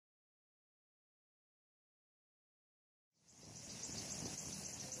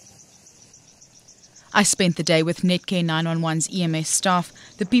I spent the day with Netcare 911's EMS staff,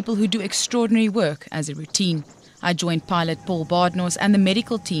 the people who do extraordinary work as a routine. I joined pilot Paul Bardnos and the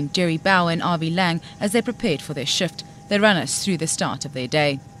medical team Jerry Bauer and RV Lang as they prepared for their shift. They run us through the start of their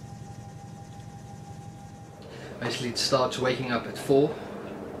day. Basically it starts waking up at 4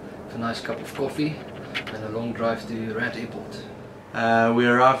 with a nice cup of coffee and a long drive to Rand Airport. We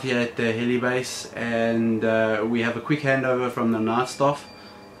arrive here at the heli base and we have a quick handover from the night staff.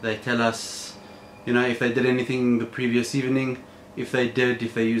 They tell us, if they did anything the previous evening, if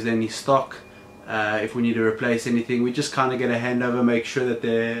they used any stock, if we need to replace anything. We just kind of get a handover, make sure that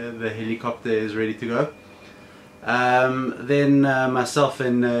the helicopter is ready to go. Then myself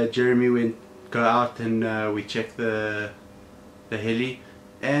and Jeremy go out and we check the heli,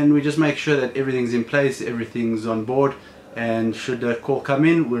 and we just make sure that everything's in place, everything's on board, and should a call come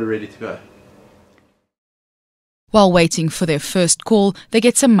in, we're ready to go. While waiting for their first call, they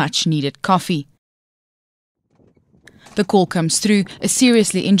get some much needed coffee. The call comes through, a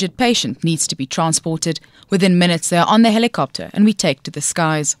seriously injured patient needs to be transported. Within minutes they are on the helicopter and we take to the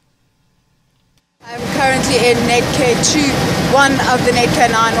skies. I'm currently in Netcare 2, one of the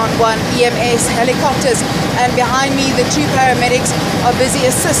Netcare 911 EMS helicopters, and behind me the two paramedics are busy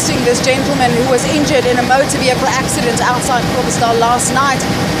assisting this gentleman who was injured in a motor vehicle accident outside Groblersdal last night.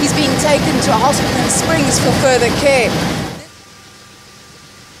 He's being taken to a hospital in Springs for further care.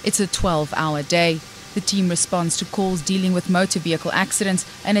 It's a 12-hour day. The team responds to calls dealing with motor vehicle accidents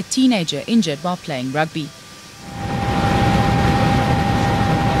and a teenager injured while playing rugby.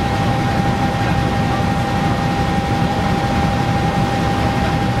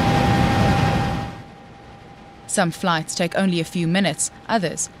 Some flights take only a few minutes,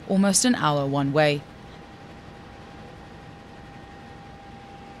 others almost an hour one way.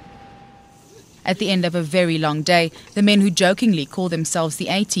 At the end of a very long day, the men who jokingly call themselves the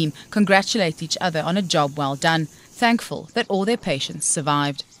A-Team congratulate each other on a job well done, thankful that all their patients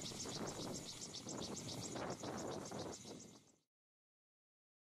survived.